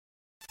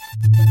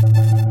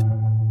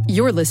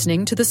You're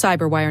listening to the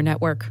Cyberwire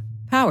Network,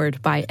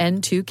 powered by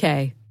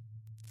N2K.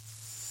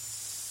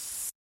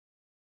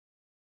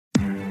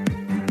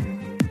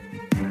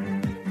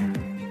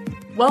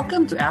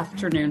 Welcome to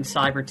Afternoon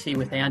Cyber Tea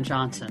with Ann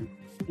Johnson,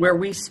 where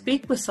we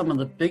speak with some of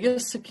the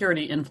biggest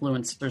security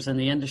influencers in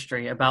the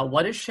industry about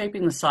what is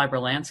shaping the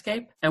cyber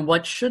landscape and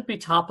what should be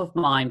top of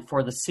mind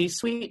for the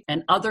C-suite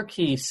and other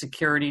key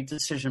security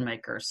decision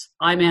makers.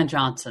 I'm Ann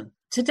Johnson.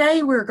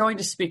 Today, we're going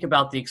to speak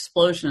about the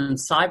explosion in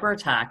cyber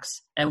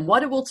attacks and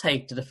what it will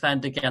take to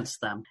defend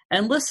against them.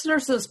 And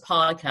listeners of this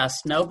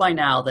podcast know by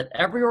now that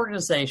every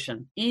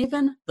organization,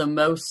 even the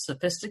most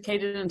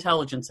sophisticated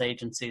intelligence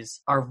agencies,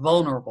 are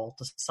vulnerable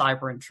to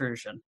cyber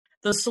intrusion.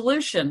 The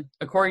solution,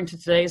 according to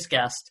today's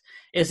guest,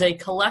 is a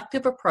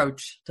collective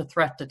approach to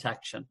threat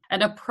detection,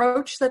 an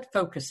approach that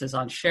focuses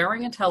on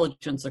sharing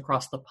intelligence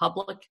across the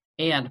public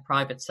and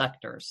private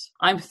sectors.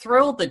 I'm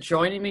thrilled that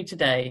joining me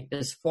today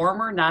is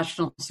former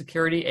National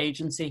Security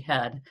Agency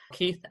head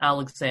Keith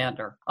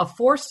Alexander. A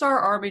four-star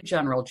Army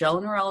general,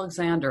 General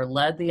Alexander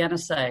led the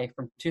NSA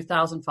from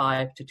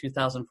 2005 to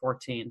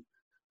 2014,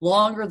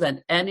 longer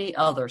than any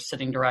other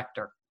sitting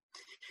director.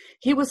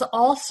 He was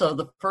also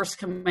the first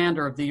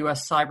commander of the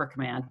U.S. Cyber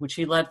Command, which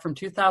he led from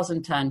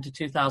 2010 to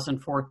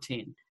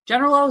 2014.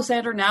 General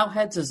Alexander now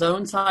heads his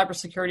own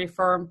cybersecurity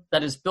firm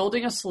that is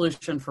building a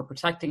solution for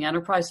protecting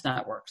enterprise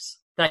networks.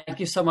 Thank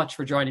you so much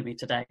for joining me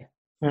today.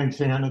 Thanks,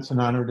 Ann. It's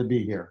an honor to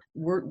be here.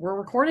 We're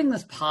recording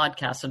this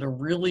podcast at a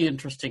really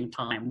interesting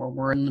time where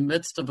we're in the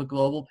midst of a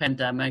global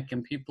pandemic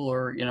and people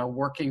are,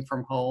 working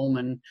from home.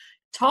 And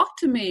talk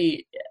to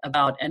me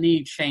about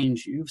any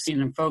change you've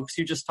seen in folks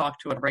you just talk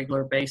to on a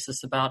regular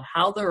basis about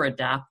how they're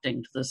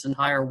adapting to this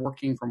entire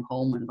working from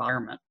home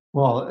environment.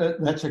 Well,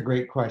 that's a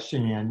great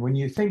question, Ann. When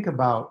you think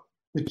about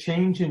the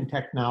change in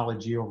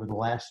technology over the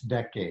last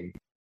decade,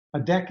 a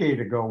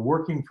decade ago,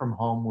 working from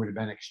home would have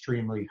been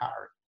extremely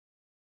hard.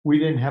 We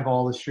didn't have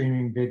all the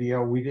streaming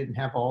video. We didn't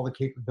have all the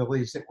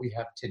capabilities that we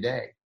have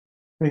today.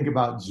 Think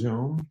about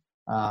Zoom,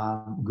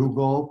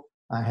 Google,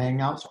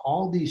 Hangouts,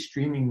 all these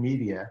streaming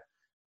media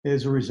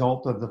is a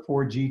result of the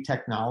 4G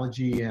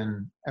technology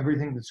and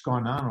everything that's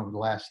gone on over the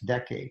last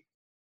decade.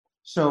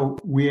 So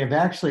we have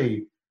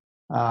actually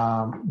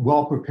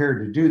well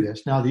prepared to do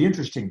this. Now, the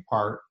interesting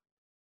part,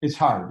 it's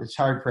hard. It's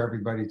hard for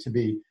everybody to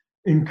be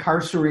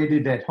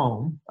incarcerated at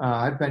home.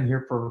 I've been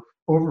here for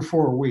over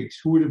 4 weeks.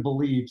 Who would have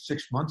believed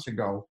 6 months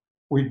ago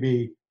we'd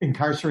be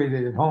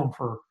incarcerated at home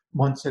for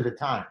months at a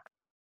time?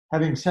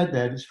 Having said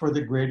that, it's for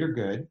the greater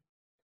good.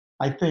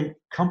 I think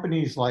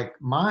companies like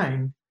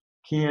mine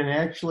can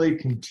actually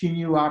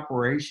continue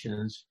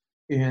operations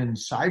in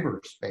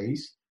cyberspace,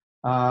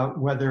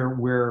 whether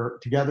we're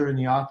together in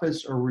the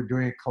office or we're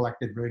doing it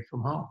collectively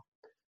from home.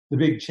 The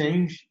big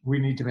change, we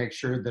need to make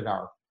sure that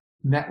our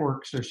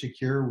networks are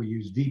secure. We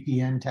use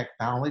VPN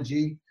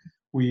technology.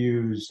 We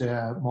use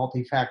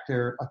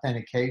multi-factor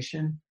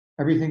authentication,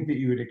 everything that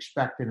you would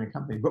expect in a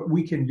company. But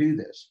we can do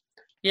this.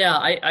 Yeah,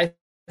 I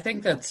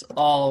think that's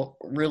all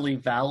really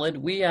valid.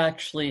 We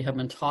actually have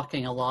been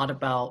talking a lot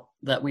about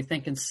that. We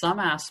think in some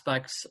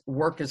aspects,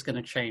 work is going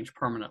to change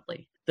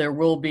permanently. There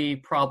will be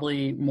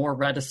probably more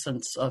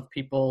reticence of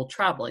people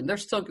traveling.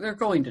 They're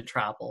going to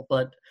travel,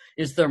 but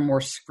is there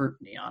more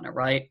scrutiny on it,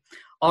 right?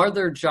 Are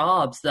there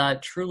jobs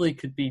that truly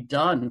could be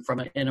done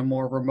in a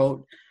more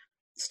remote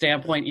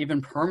standpoint,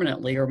 even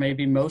permanently, or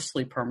maybe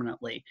mostly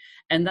permanently?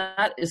 And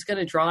that is going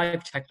to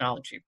drive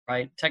technology,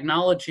 right?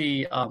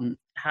 Technology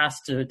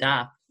has to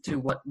adapt to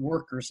what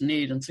workers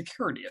need, and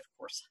security, of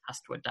course,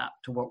 has to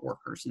adapt to what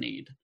workers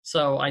need.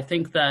 So I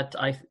think that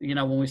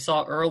when we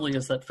saw early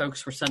is that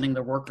folks were sending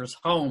their workers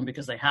home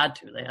because they had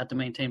to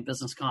maintain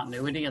business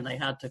continuity and they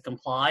had to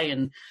comply.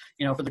 And,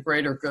 for the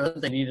greater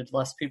good, they needed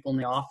less people in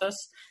the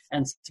office,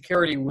 and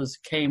security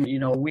came,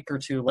 a week or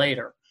two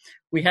later.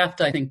 We have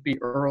to, I think, be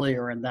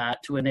earlier in that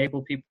to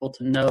enable people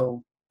to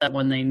know that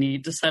when they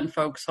need to send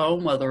folks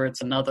home, whether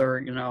it's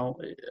another,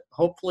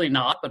 hopefully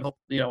not, but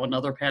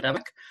another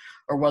pandemic,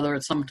 or whether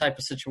it's some type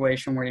of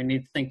situation where you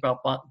need to think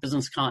about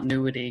business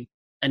continuity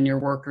and your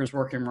workers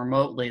working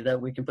remotely,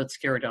 that we can put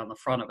security on the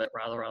front of it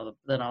rather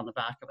than on the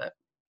back of it.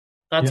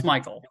 That's my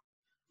goal.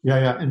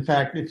 Yeah. In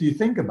fact, if you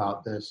think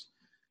about this,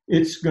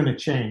 it's going to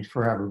change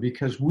forever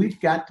because we've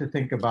got to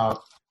think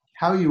about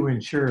how you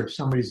ensure if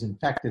somebody's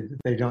infected that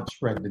they don't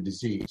spread the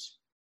disease,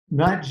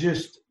 not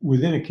just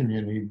within a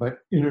community, but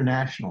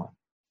internationally.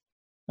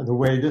 The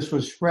way this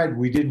was spread,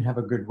 we didn't have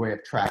a good way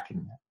of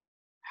tracking that.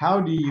 How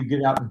do you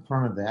get out in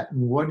front of that?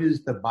 And what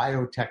is the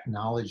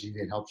biotechnology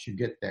that helps you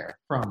get there,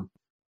 from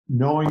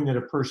knowing that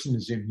a person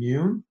is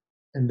immune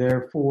and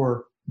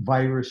therefore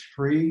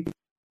virus-free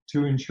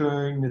to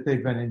ensuring that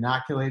they've been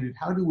inoculated?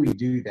 How do we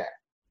do that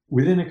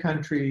within a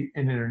country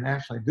and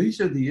internationally? These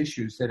are the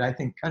issues that I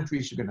think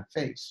countries are going to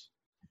face.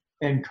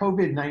 And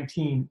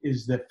COVID-19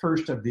 is the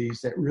first of these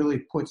that really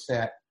puts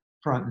that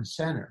front and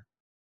center.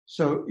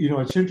 So,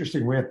 it's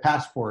interesting. We have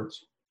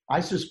passports. I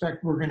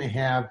suspect we're going to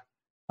have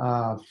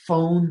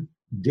phone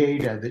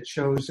data that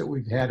shows that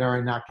we've had our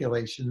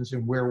inoculations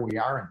and where we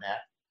are in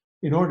that.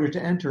 in order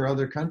to enter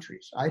other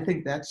countries. I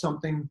think that's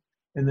something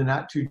in the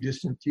not too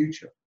distant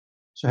future.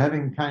 So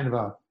having kind of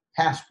a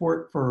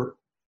passport for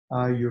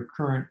your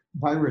current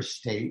virus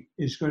state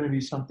is going to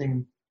be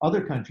something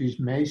other countries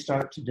may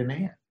start to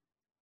demand.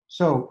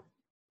 So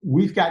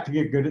we've got to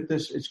get good at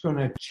this. It's going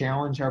to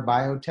challenge our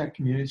biotech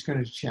community. It's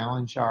going to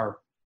challenge our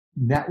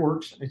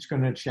networks. It's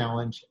going to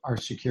challenge our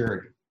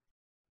security.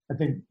 I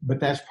think, but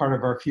that's part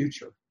of our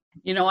future.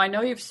 You know, I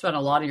know you've spent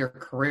a lot of your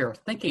career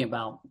thinking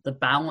about the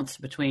balance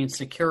between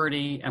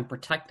security and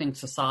protecting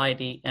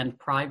society and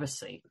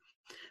privacy.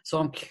 So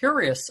I'm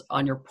curious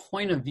on your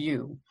point of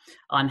view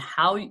on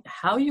how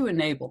you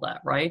enable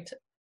that, right?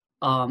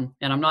 And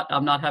I'm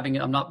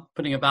not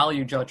putting a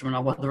value judgment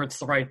on whether it's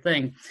the right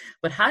thing,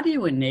 but how do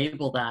you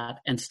enable that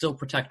and still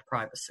protect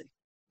privacy?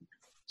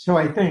 So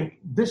I think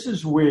this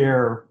is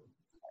where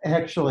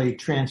actually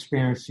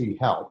transparency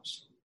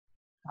helps.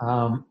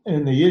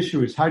 And the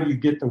issue is, how do you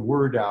get the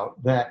word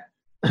out that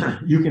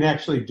you can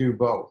actually do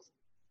both?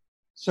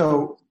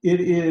 So it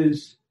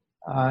is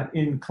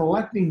in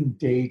collecting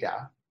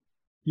data,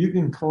 you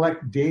can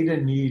collect data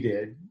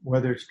needed,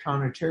 whether it's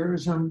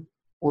counterterrorism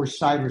or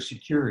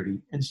cybersecurity,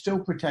 and still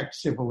protect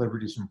civil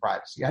liberties and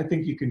privacy. I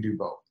think you can do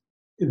both.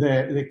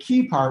 The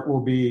key part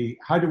will be,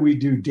 how do we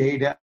do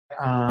data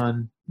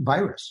on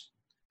virus?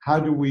 How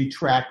do we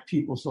track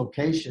people's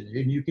location?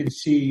 And you can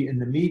see in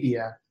the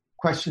media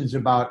questions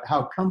about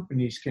how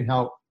companies can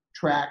help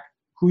track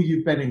who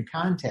you've been in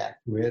contact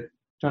with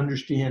to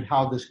understand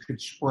how this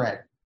could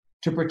spread,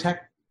 to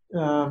protect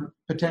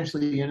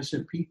potentially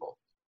innocent people.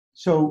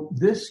 So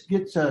this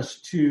gets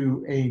us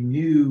to a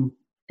new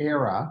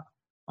era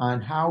on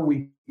how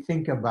we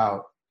think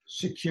about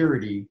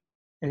security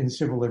and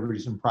civil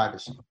liberties and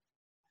privacy.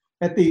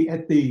 I think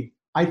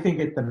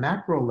at the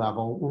macro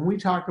level, when we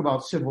talk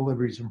about civil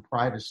liberties and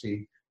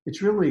privacy,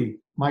 it's really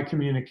my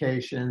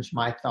communications,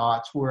 my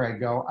thoughts, where I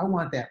go. I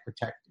want that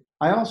protected.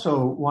 I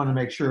also want to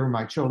make sure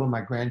my children,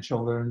 my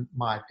grandchildren,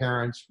 my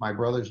parents, my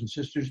brothers and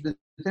sisters, that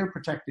they're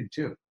protected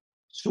too.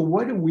 So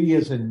what do we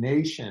as a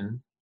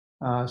nation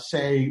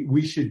say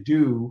we should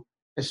do,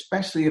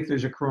 especially if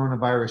there's a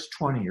coronavirus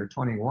 20 or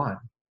 21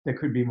 that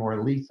could be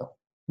more lethal?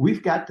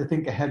 We've got to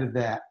think ahead of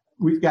that.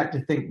 We've got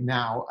to think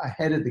now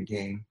ahead of the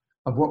game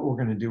of what we're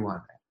going to do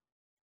on that.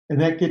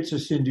 And that gets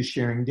us into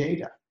sharing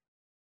data.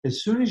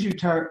 As soon as you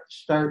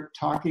start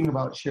talking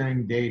about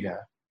sharing data,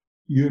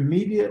 you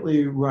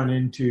immediately run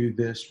into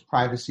this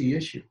privacy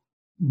issue.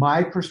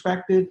 My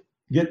perspective,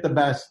 get the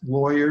best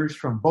lawyers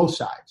from both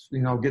sides.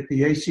 Get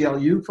the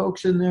ACLU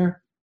folks in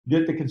there,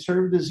 get the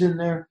conservatives in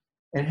there,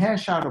 and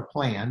hash out a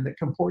plan that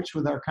comports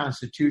with our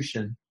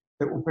Constitution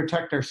that will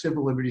protect our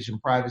civil liberties and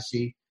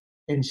privacy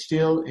and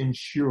still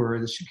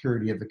ensure the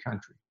security of the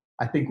country.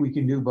 I think we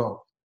can do both.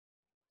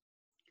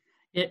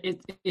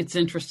 It's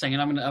interesting,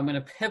 and I'm going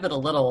to pivot a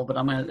little, but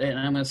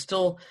I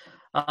still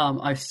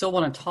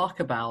want to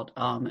talk about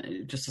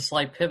just a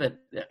slight pivot,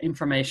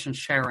 information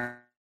sharing.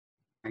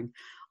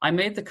 I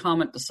made the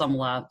comment to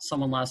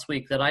someone last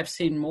week that I've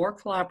seen more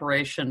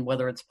collaboration,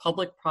 whether it's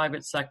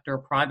public-private sector,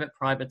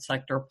 private-private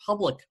sector,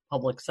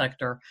 public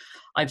sector.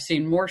 I've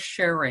seen more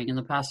sharing in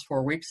the past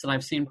 4 weeks than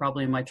I've seen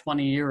probably in my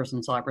 20 years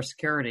in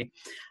cybersecurity.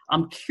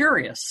 I'm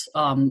curious,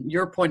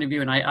 your point of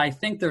view, and I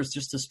think there's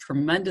just this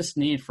tremendous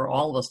need for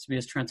all of us to be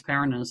as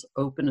transparent and as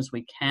open as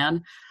we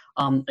can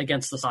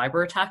against the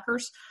cyber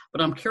attackers.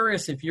 But I'm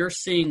curious if you're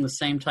seeing the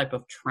same type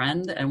of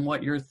trend and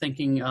what you're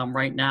thinking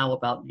right now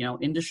about,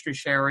 industry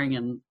sharing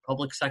and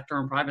public sector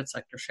and private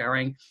sector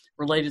sharing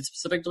related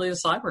specifically to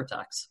cyber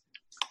attacks.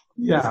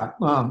 Yeah,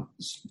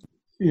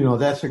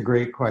 that's a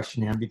great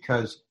question, Ann,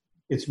 because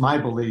it's my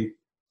belief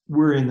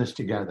we're in this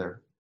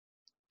together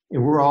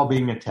and we're all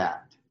being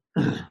attacked.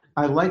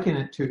 I liken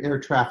it to air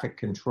traffic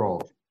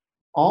control.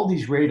 All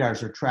these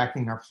radars are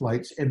tracking our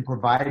flights and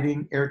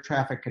providing air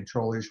traffic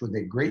controllers with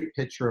a great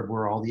picture of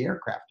where all the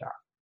aircraft are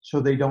so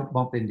they don't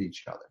bump into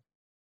each other.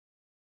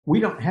 We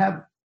don't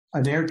have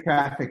an air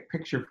traffic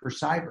picture for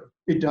cyber.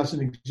 It doesn't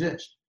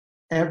exist.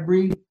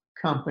 Every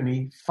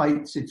company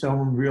fights its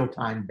own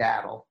real-time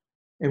battle,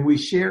 and we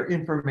share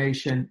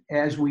information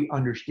as we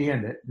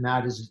understand it,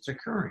 not as it's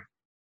occurring.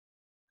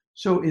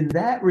 So in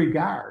that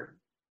regard,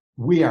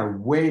 we are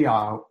way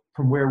out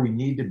from where we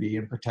need to be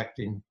in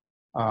protecting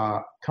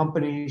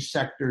companies,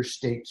 sectors,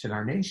 states, and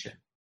our nation.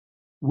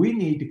 We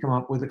need to come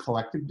up with a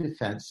collective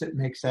defense that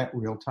makes that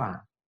real time.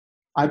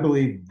 I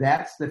believe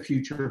that's the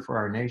future for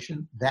our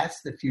nation.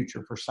 That's the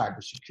future for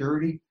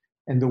cybersecurity.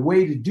 And the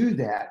way to do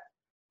that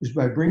is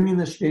by bringing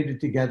this data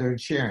together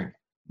and sharing it,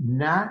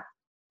 not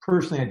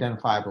personally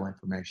identifiable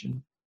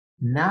information,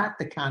 not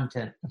the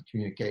content of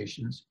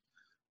communications,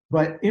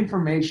 but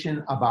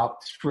information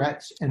about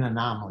threats and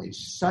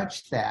anomalies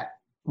such that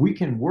we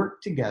can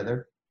work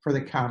together for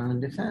the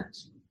common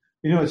defense.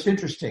 It's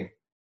interesting.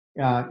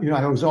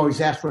 I was always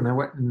asked when I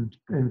went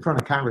in front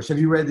of Congress, have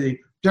you read the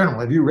journal?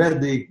 Have you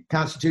read the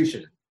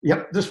Constitution?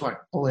 Yep, this one,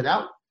 pull it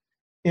out.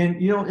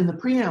 And, in the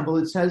preamble,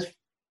 it says,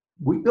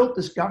 we built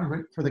this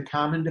government for the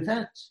common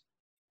defense,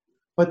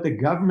 but the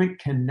government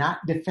cannot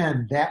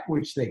defend that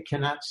which they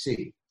cannot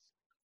see.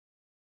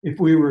 if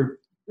we were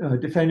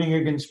defending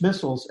against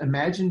missiles,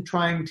 imagine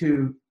trying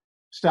to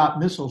stop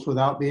missiles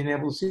without being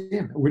able to see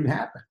them. It wouldn't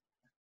happen.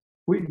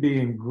 We'd be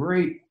in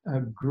great,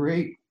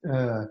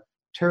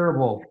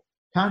 terrible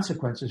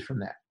consequences from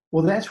that.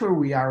 Well, that's where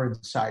we are in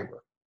cyber.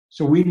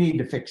 So we need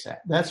to fix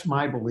that. That's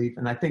my belief.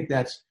 And I think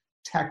that's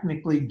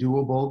technically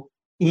doable,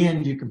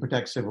 and you can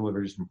protect civil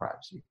liberties and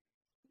privacy.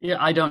 Yeah,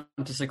 I don't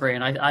disagree.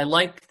 And I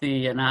like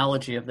the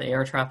analogy of the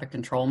air traffic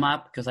control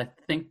map, because I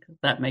think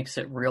that makes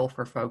it real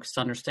for folks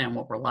to understand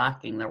what we're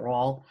lacking. That we're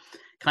all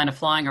kind of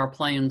flying our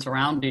planes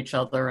around each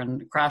other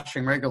and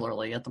crashing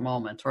regularly at the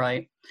moment,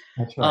 right?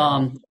 That's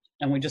right.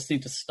 And we just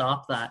need to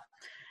stop that.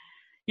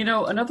 You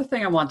know, another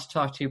thing I want to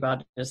talk to you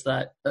about is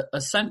that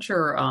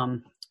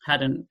Accenture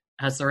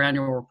has their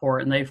annual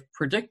report, and they've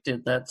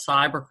predicted that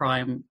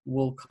cybercrime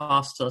will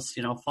cost us,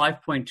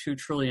 $5.2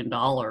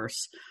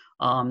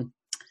 trillion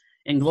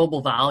in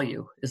global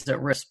value is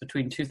at risk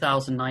between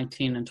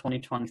 2019 and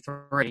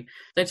 2023.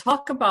 They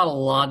talk about a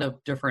lot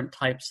of different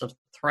types of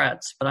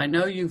threats, but I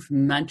know you've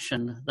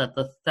mentioned that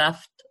the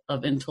theft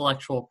of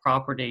intellectual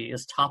property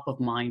is top of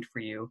mind for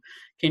you.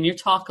 Can you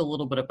talk a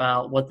little bit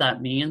about what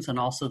that means, and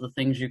also the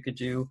things you could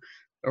do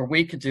or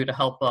we could do to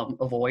help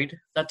avoid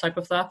that type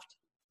of theft?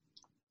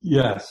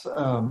 Yes,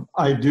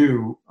 I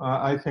do.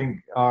 I think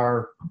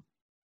our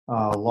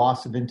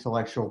loss of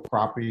intellectual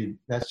property,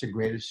 that's the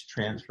greatest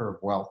transfer of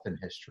wealth in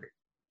history.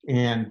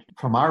 And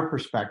from our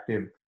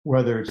perspective,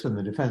 whether it's in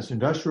the defense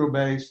industrial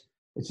base,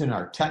 it's in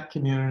our tech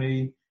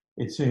community,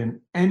 it's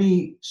in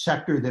any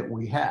sector that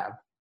we have,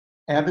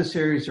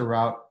 adversaries are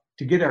out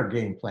to get our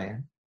game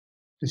plan,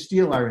 to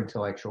steal our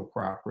intellectual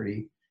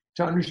property,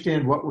 to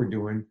understand what we're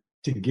doing,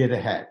 to get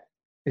ahead.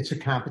 It's a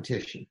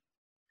competition.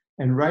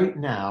 And right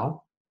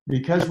now,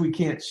 because we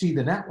can't see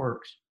the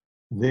networks,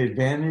 the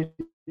advantage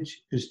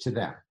is to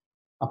them.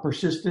 A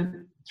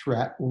persistent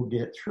threat will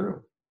get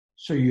through.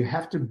 So you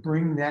have to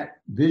bring that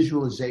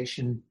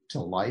visualization to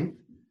life,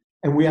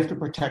 and we have to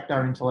protect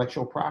our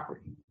intellectual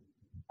property.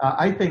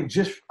 I think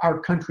just our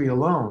country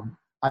alone,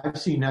 I've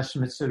seen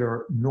estimates that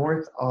are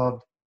north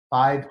of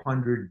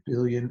 500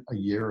 billion a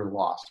year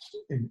lost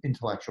in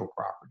intellectual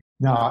property.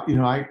 Now,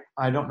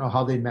 I don't know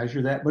how they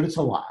measure that, but it's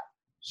a lot.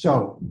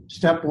 So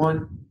step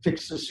one,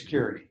 fix the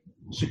security.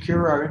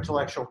 Secure our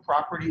intellectual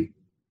property,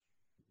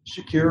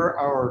 secure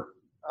our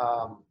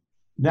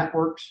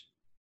networks,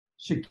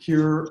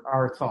 secure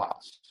our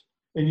thoughts.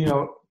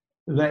 And,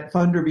 that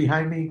thunder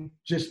behind me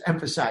just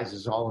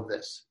emphasizes all of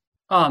this.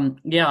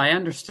 Yeah, I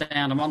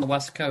understand. I'm on the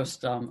West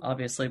Coast,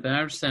 obviously, but I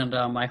understand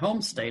my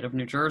home state of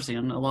New Jersey,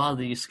 and a lot of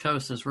the East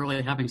Coast is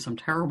really having some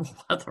terrible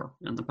weather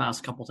in the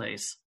past couple of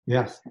days.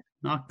 Yes.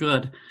 Not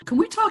good. Can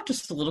we talk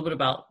just a little bit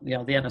about, the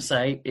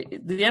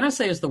NSA? The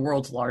NSA is the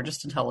world's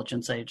largest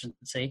intelligence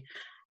agency.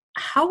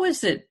 How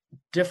is it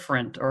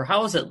different, or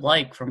how is it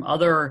like from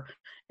other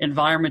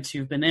environments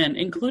you've been in,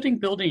 including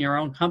building your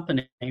own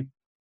company,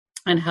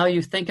 and how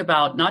you think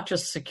about not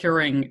just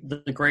securing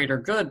the greater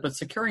good, but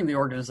securing the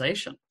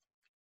organization?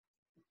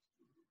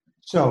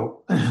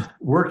 So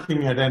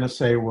working at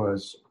NSA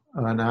was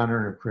an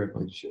honor and a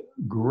privilege.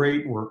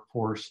 Great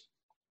workforce.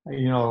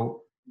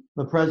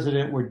 The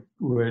president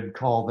would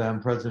call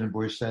them, President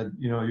Bush said,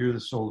 you're the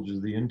soldiers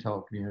of the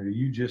intel community.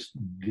 You just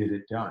get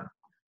it done.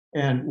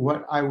 And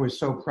what I was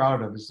so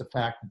proud of is the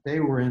fact that they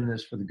were in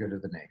this for the good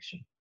of the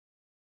nation.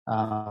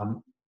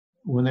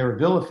 When they were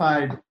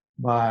vilified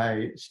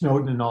by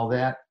Snowden and all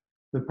that,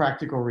 the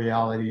practical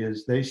reality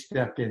is they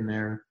stepped in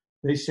there.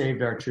 They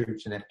saved our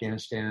troops in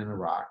Afghanistan and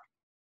Iraq.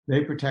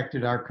 They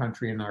protected our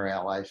country and our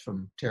allies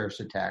from terrorist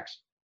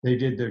attacks. They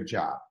did their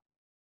job.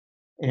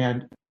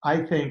 And I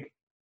think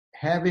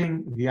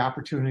having the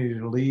opportunity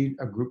to lead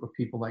a group of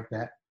people like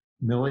that,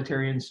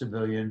 military and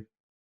civilian,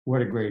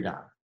 what a great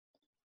honor.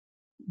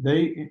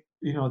 They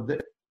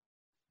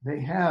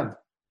have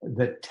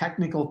the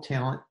technical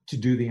talent to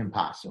do the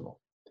impossible.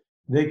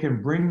 They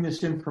can bring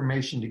this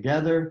information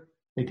together.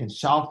 They can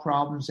solve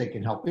problems. They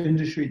can help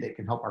industry. They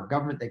can help our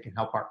government. They can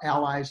help our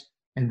allies.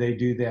 And they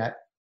do that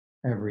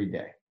every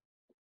day.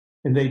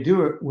 And they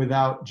do it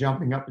without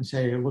jumping up and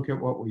saying, look at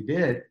what we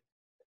did.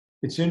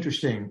 It's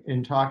interesting,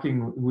 in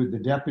talking with the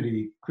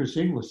deputy, Chris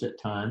Inglis, at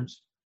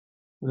times,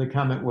 the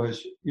comment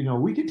was,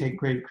 we could take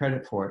great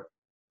credit for it,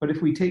 but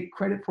if we take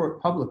credit for it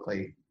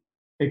publicly,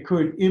 it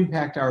could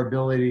impact our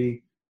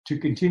ability to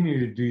continue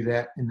to do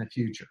that in the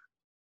future.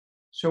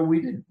 So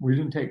we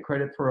didn't take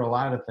credit for a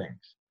lot of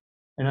things.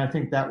 And I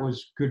think that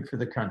was good for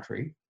the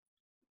country.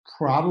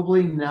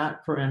 Probably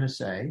not for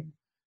NSA.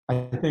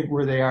 I think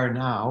where they are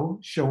now,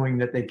 showing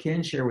that they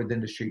can share with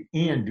industry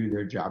and do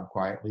their job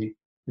quietly,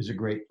 is a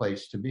great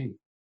place to be.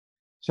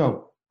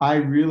 So I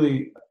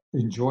really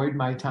enjoyed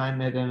my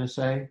time at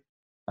NSA.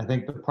 I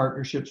think the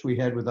partnerships we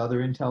had with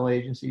other intel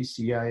agencies,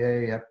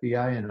 CIA,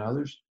 FBI, and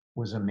others,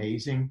 was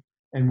amazing,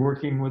 and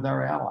working with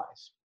our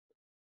allies.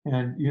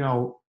 And,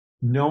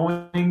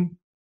 knowing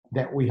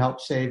that we help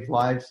save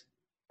lives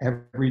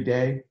every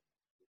day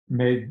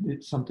made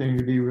it something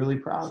to be really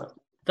proud of.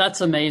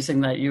 That's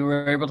amazing that you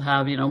were able to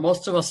have,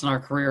 most of us in our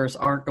careers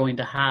aren't going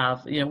to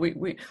have,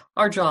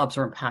 our jobs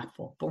are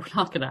impactful, but we're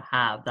not going to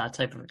have that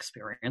type of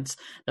experience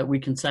that we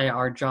can say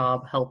our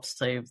job helps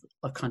save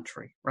a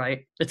country,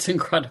 right? It's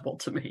incredible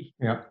to me.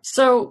 Yeah.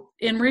 So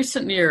in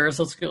recent years,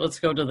 let's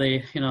go to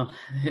the,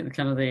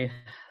 kind of the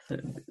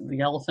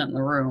elephant in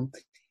the room.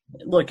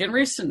 Look, in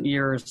recent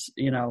years,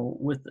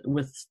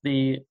 with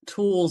the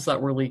tools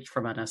that were leaked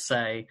from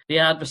NSA, the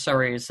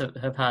adversaries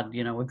have had,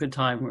 a good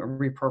time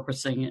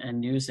repurposing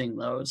and using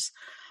those.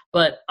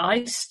 But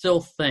I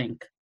still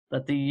think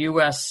that the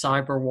U.S.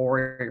 cyber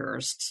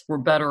warriors were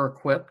better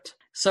equipped.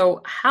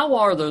 So how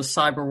are those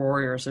cyber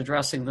warriors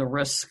addressing the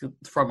risk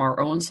from our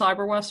own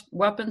cyber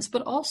weapons,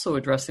 but also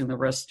addressing the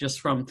risk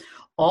just from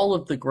all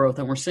of the growth?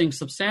 And we're seeing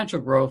substantial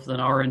growth in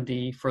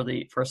R&D for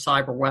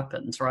cyber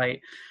weapons,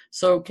 right?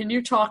 So can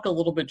you talk a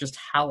little bit just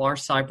how our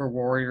cyber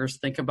warriors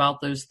think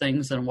about those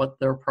things and what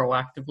they're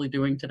proactively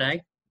doing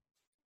today?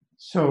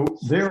 So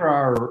there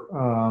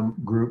are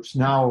groups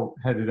now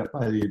headed up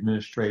by the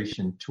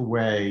administration to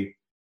weigh,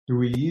 do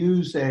we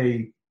use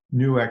a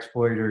new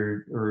exploit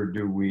or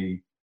do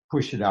we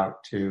push it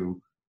out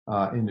to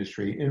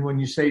industry? And when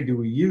you say, do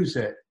we use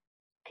it,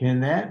 can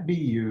that be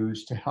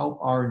used to help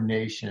our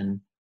nation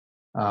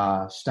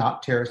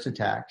stop terrorist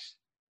attacks,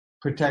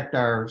 protect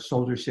our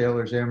soldiers,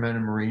 sailors, airmen,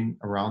 and Marine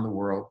around the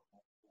world,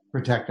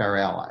 protect our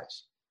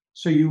allies?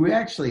 So you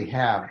actually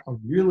have a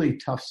really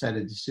tough set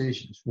of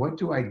decisions. What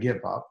do I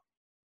give up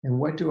and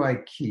what do I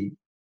keep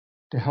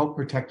to help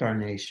protect our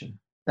nation?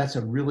 That's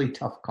a really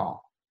tough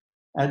call.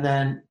 And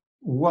then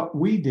what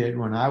we did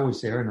when I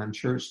was there, and I'm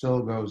sure it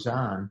still goes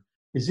on,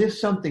 is if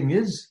something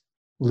is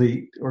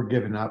leaked or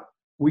given up,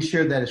 we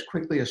share that as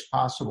quickly as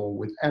possible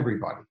with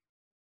everybody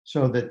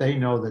so that they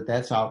know that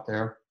that's out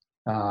there.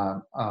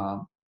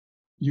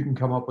 You can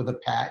come up with a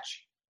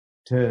patch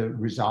to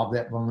resolve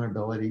that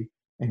vulnerability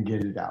and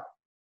get it out.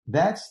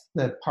 That's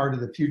the part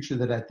of the future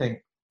that I think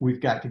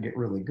we've got to get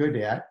really good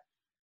at.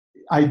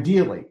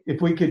 Ideally,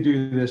 if we could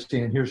do this,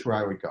 Dan, here's where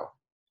I would go.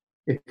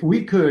 If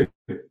we could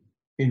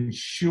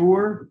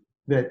ensure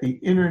that the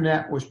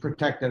internet was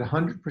protected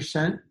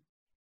 100%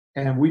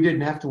 and we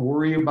didn't have to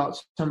worry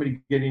about somebody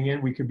getting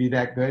in, we could be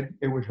that good.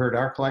 It would hurt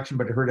our collection,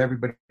 but it hurt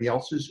everybody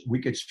else's. We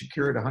could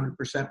secure it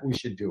 100%. We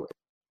should do it.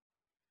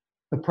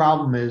 The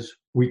problem is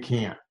we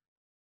can't.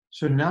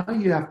 So now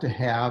you have to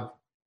have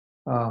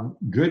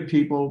good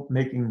people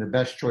making the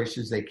best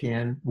choices they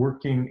can,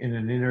 working in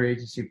an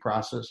interagency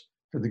process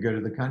for the good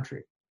of the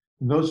country.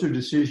 And those are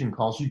decision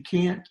calls. You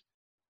can't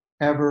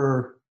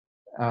ever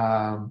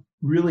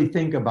really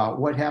think about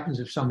what happens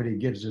if somebody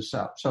gives this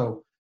up.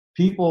 So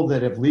people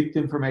that have leaked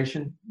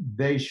information,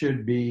 they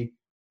should be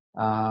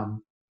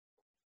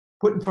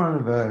put in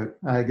front of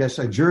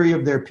a jury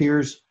of their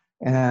peers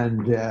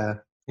and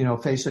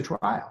face a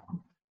trial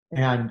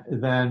and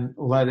then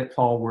let it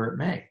fall where it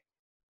may.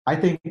 I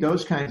think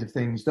those kinds of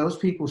things, those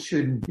people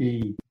shouldn't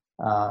be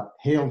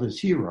hailed as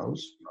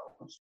heroes.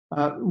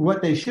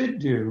 What they should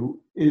do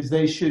is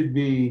they should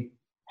be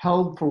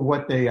held for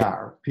what they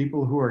are,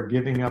 people who are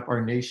giving up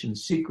our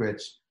nation's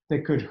secrets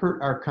that could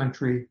hurt our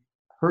country,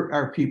 hurt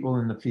our people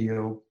in the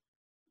field,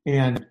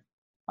 and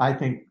I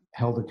think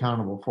held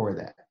accountable for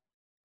that.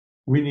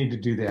 We need to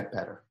do that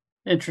better.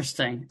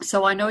 Interesting.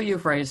 So I know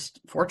you've raised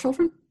 4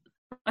 children,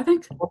 I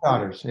think? 4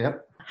 daughters,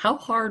 yep. How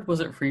hard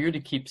was it for you to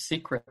keep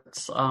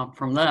secrets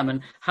from them?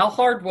 And how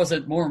hard was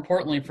it, more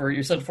importantly,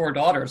 you said 4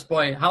 daughters,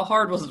 boy, how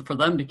hard was it for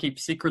them to keep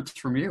secrets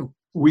from you?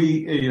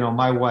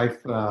 My wife,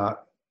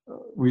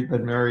 we've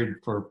been married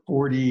for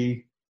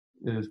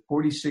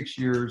 46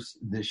 years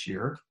this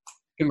year.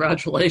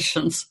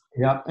 Congratulations.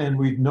 Yep, and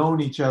we've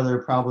known each other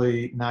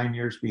probably 9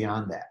 years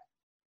beyond that.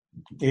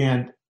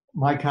 And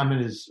my comment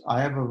is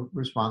I have a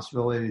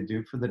responsibility to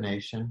do for the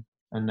nation,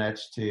 and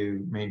that's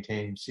to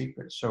maintain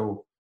secrets.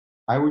 So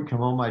I would come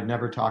home, I'd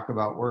never talk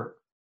about work.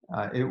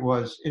 It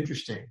was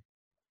interesting.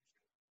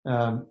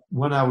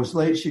 When I was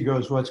late, she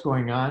goes, "What's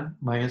going on?"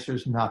 My answer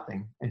is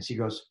nothing. And she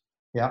goes,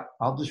 "Yeah,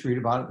 I'll just read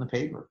about it in the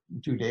paper.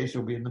 In 2 days,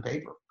 it'll be in the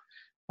paper."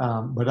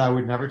 But I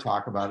would never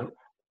talk about it.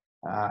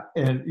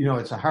 And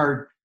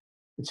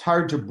it's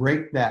hard to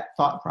break that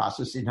thought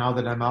process. And now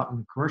that I'm out in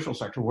the commercial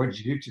sector, what did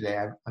you do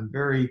today? I'm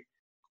very,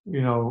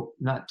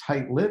 not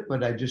tight-lipped,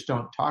 but I just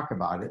don't talk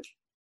about it.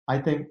 I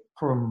think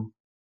from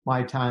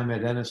my time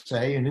at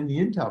NSA and in the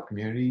Intel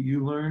community,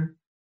 you learn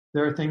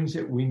there are things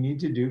that we need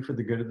to do for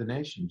the good of the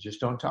nation. Just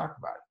don't talk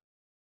about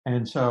it.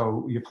 And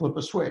so you flip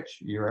a switch.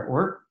 You're at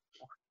work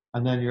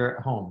and then you're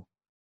at home.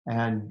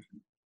 And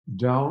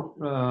don't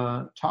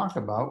talk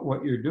about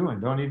what you're doing.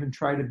 Don't even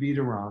try to beat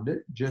around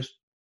it. Just,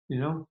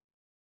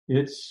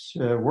 it's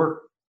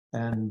work.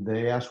 And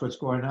they ask what's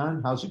going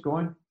on. How's it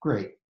going?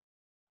 Great.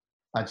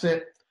 That's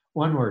it.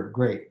 One word,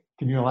 great.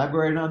 Can you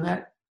elaborate on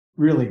that?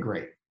 Really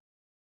great.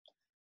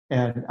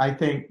 And I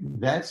think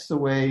that's the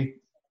way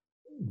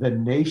the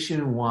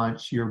nation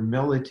wants your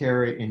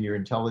military and your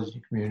intelligence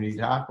community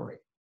to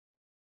operate.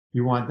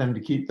 You want them to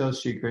keep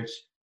those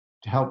secrets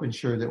to help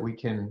ensure that we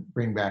can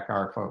bring back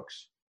our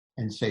folks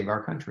and save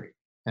our country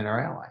and our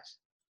allies.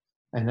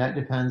 And that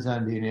depends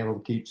on being able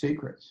to keep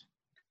secrets.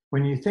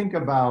 When you think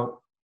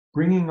about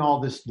bringing all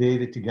this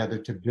data together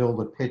to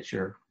build a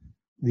picture,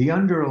 the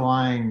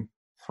underlying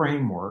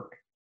framework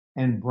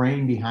and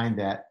brain behind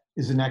that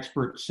is an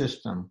expert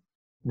system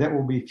that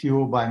will be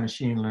fueled by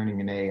machine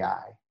learning and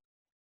AI.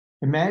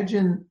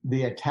 Imagine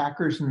the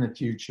attackers in the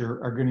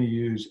future are going to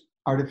use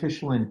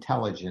artificial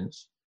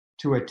intelligence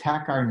to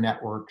attack our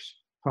networks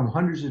from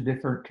hundreds of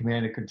different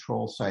command and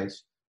control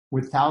sites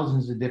with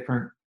thousands of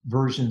different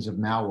versions of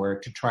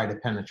malware to try to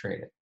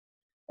penetrate it.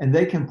 And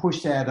they can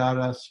push that at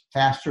us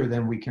faster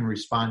than we can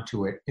respond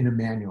to it in a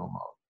manual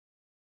mode.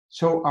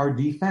 So our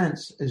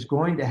defense is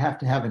going to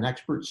have an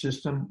expert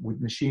system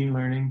with machine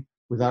learning,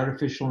 with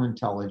artificial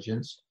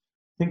intelligence.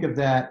 Think of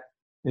that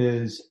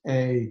as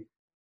a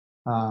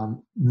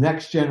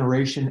next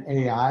generation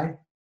AI,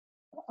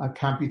 a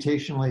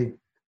computationally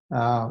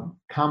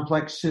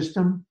complex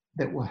system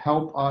that will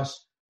help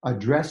us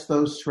address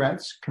those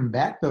threats,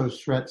 combat those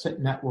threats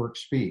at network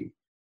speed.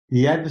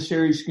 The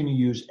adversary is going to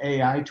use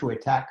AI to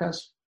attack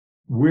us.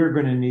 We're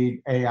going to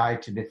need AI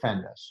to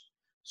defend us.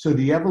 So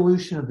the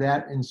evolution of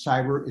that in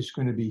cyber is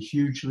going to be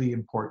hugely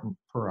important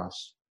for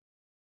us.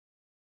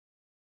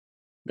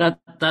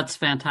 That's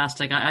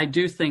fantastic. I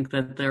do think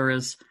that there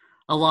is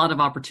a lot of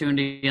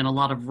opportunity and a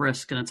lot of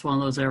risk, and it's one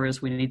of those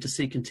areas we need to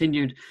see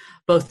continued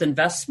both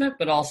investment,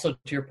 but also,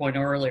 to your point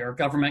earlier,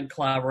 government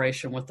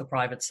collaboration with the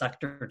private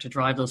sector to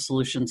drive those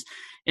solutions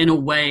in a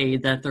way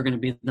that they're going to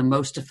be the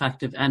most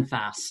effective and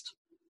fast.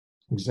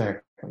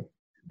 Exactly.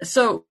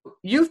 So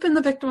you've been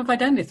the victim of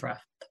identity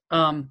theft.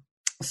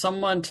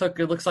 Someone took,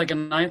 it looks like, a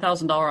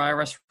 $9,000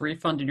 IRS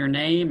refund in your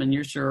name and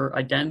used your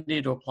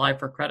identity to apply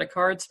for credit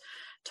cards.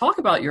 Talk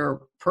about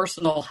your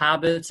personal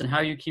habits and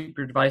how you keep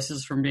your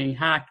devices from being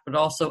hacked, but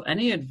also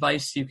any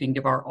advice you can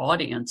give our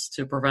audience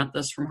to prevent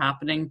this from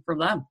happening for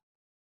them.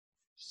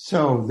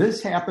 So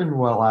this happened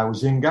while I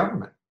was in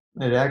government.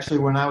 It actually,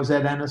 when I was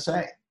at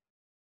NSA.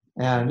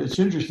 And it's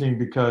interesting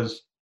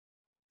because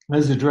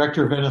as the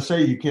director of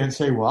NSA, you can't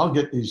say, well, I'll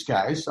get these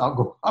guys. I'll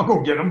go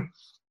get them.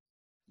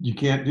 You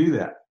can't do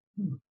that.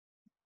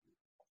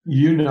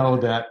 You know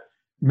that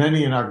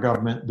many in our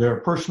government, their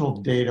personal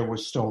data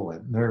was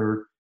stolen.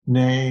 Their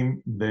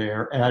name,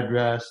 their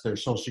address, their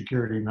social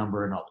security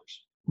number, and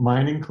others,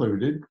 mine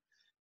included.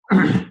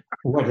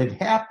 What had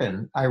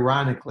happened,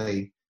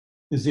 ironically,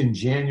 is in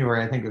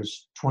January, I think it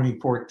was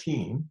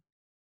 2014,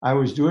 I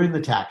was doing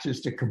the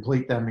taxes to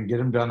complete them and get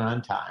them done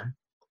on time.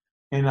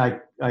 And I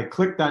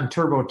clicked on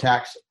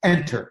TurboTax,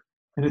 enter,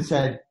 and it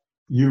said,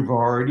 you've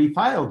already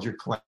filed your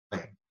claim.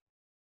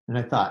 And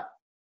I thought,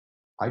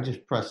 I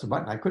just pressed the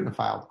button. I couldn't have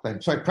filed the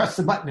claim. So I pressed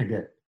the button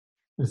again.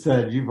 It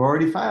said, you've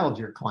already filed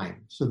your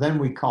claim. So then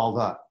we called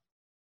up.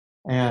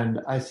 And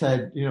I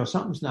said,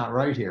 something's not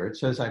right here. It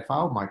says I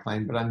filed my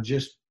claim, but I'm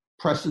just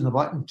pressing the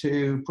button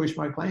to push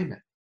my claim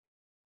in.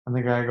 And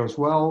the guy goes,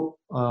 well,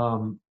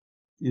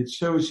 it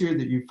shows here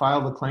that you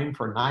filed a claim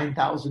for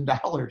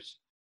 $9,000.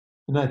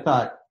 And I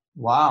thought,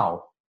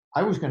 wow,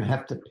 I was going to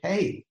have to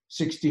pay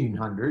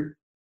 $1,600,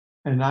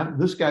 and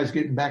this guy's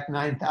getting back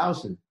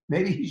 $9,000.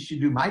 Maybe he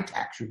should do my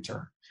tax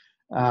return.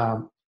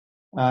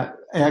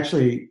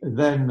 Actually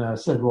then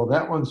said, well,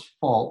 that one's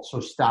false, so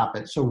stop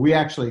it. So we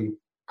actually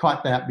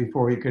caught that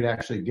before he could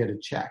actually get a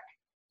check.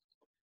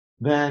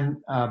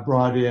 Then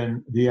brought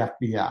in the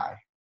FBI.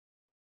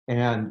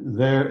 And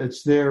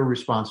it's their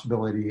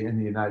responsibility in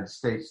the United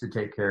States to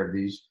take care of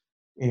these.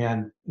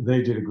 And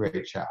they did a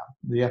great job.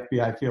 The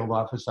FBI field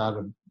office out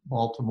of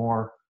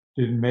Baltimore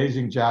did an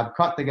amazing job,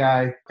 caught the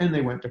guy, and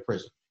they went to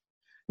prison.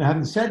 Now,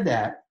 having said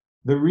that,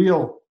 the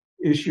real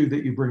issue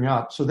that you bring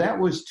up, so that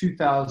was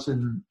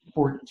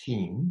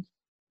 2014.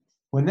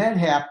 When that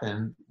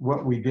happened,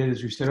 what we did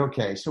is we said,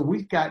 okay, so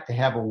we've got to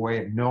have a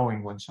way of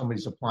knowing when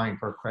somebody's applying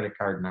for a credit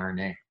card in our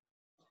name.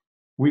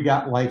 We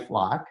got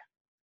LifeLock.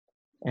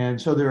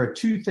 And so there are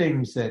two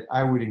things that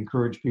I would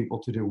encourage people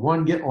to do.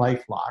 One, get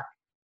LifeLock.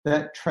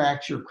 That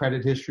tracks your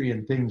credit history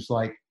and things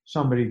like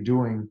somebody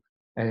doing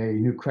a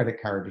new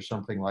credit card or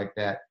something like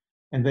that,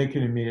 and they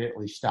can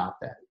immediately stop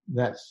that.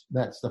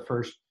 That's the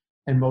first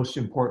and most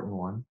important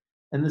one.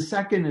 And the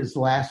second is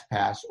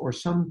LastPass, or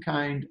some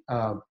kind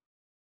of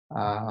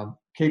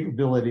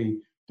capability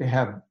to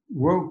have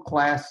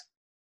world-class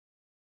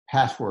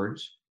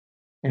passwords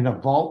and a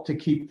vault to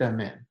keep them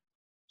in.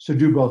 So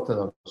do both of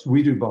those.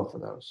 We do both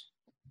of those.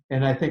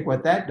 And I think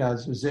what that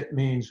does is it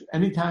means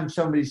anytime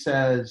somebody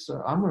says,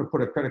 I'm going to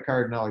put a credit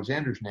card in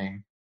Alexander's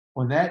name,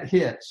 when that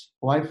hits,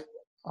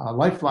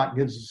 LifeLock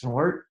gives us an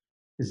alert.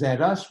 Is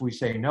that us? We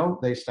say no,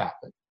 they stop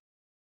it.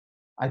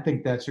 I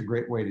think that's a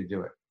great way to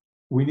do it.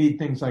 We need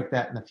things like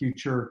that in the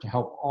future to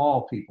help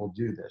all people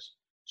do this.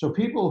 So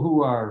people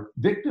who are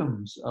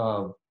victims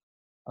of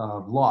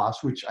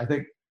loss, which I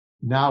think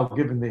now,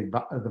 given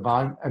the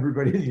volume,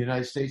 everybody in the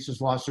United States has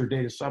lost their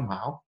data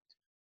somehow.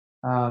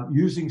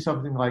 Using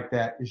something like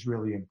that is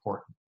really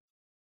important.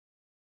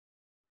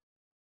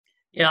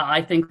 Yeah,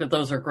 I think that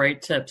those are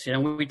great tips.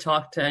 We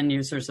talk to end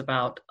users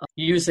about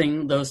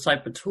using those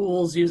type of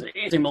tools,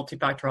 using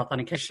multi-factor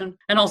authentication,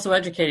 and also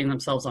educating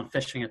themselves on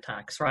phishing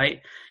attacks,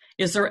 right?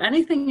 Is there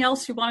anything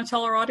else you want to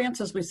tell our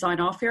audience as we sign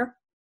off here?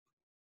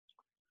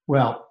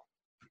 Well,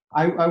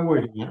 I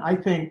would. I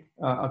think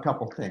a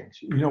couple things.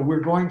 We're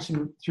going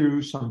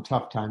through some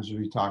tough times, as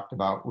we talked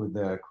about with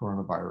the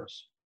coronavirus.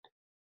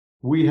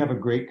 We have a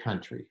great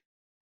country.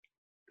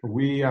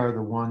 We are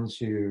the ones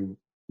who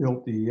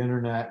built the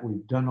internet.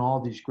 We've done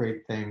all these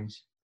great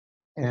things.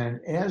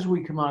 And as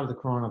we come out of the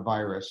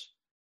coronavirus,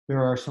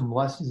 there are some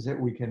lessons that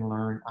we can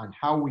learn on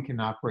how we can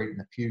operate in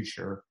the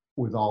future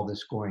with all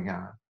this going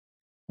on.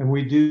 And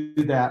we do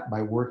that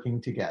by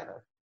working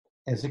together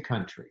as a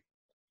country.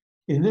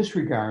 In this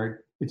regard,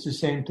 it's the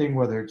same thing,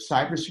 whether it's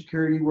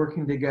cybersecurity,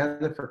 working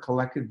together for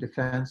collective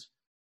defense,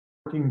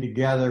 working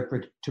together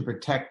to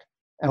protect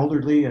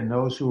elderly and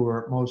those who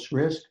are at most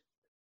risk,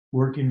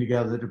 working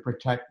together to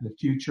protect the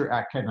future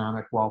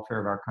economic welfare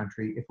of our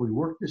country. If we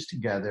work this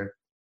together,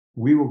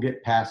 we will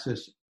get past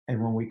this,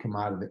 and when we come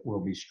out of it, we'll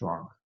be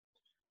stronger.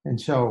 And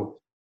so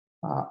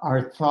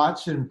our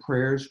thoughts and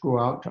prayers go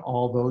out to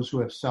all those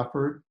who have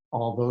suffered,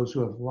 all those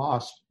who have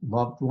lost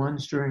loved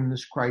ones during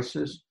this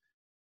crisis.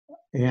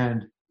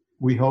 And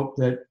we hope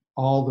that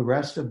all the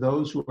rest of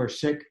those who are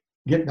sick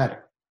get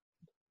better.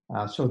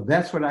 So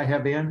that's what I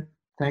have, Ann.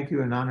 Thank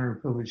you, an honor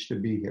and privilege to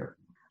be here.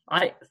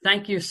 I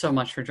thank you so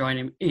much for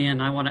joining me,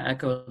 and I want to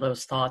echo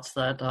those thoughts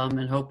that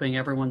and hoping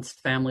everyone's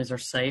families are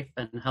safe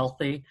and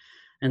healthy,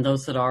 and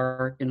those that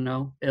are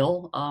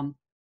ill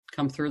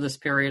come through this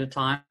period of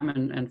time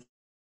and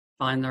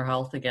find their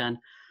health again.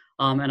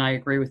 And I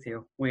agree with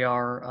you. We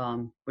are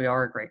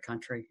a great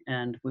country,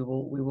 and we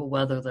will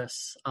weather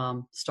this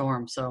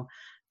storm. So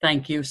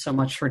thank you so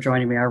much for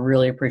joining me. I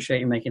really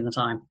appreciate you making the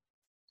time.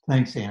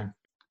 Thanks, Ann.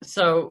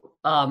 So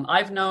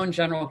I've known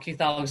General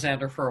Keith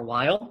Alexander for a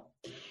while,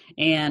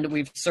 and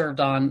we've served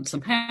on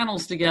some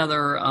panels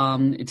together,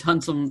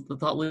 done some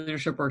thought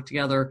leadership work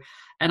together.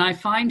 And I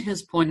find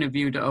his point of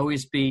view to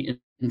always be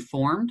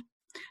informed,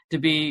 to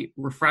be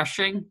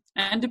refreshing,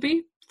 and to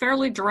be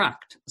fairly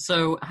direct.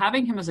 So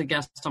having him as a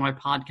guest on my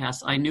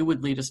podcast, I knew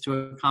would lead us to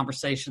a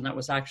conversation that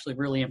was actually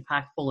really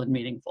impactful and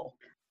meaningful.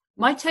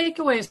 My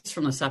takeaways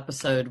from this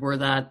episode were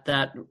that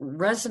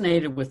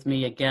resonated with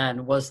me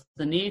again was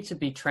the need to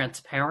be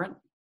transparent,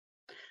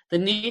 the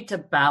need to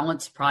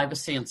balance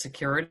privacy and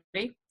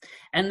security,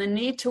 and the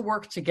need to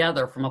work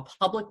together from a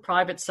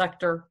public-private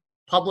sector,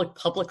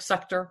 public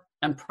sector,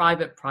 and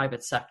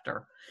private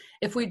sector.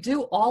 If we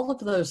do all of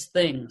those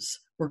things,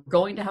 we're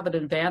going to have an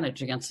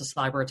advantage against the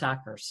cyber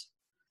attackers.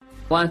 I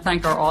want to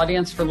thank our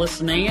audience for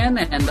listening in,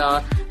 and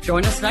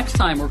join us next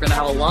time. We're going to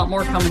have a lot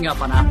more coming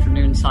up on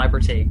Afternoon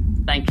Cyber Tea.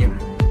 Thank you.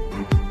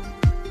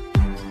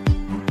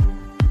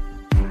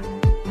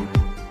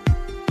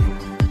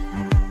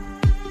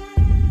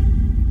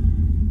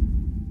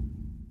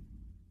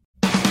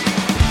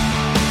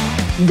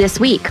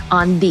 This week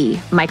on the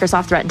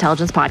Microsoft Threat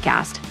Intelligence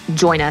Podcast,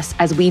 join us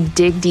as we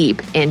dig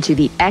deep into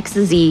the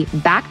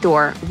XZ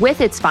backdoor with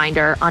its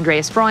finder,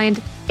 Andreas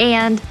Freund,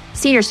 and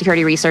senior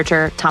security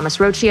researcher, Thomas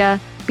Rochia.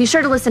 Be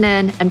sure to listen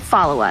in and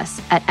follow us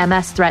at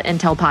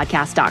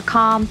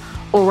msthreatintelpodcast.com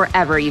or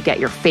wherever you get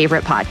your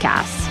favorite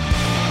podcasts.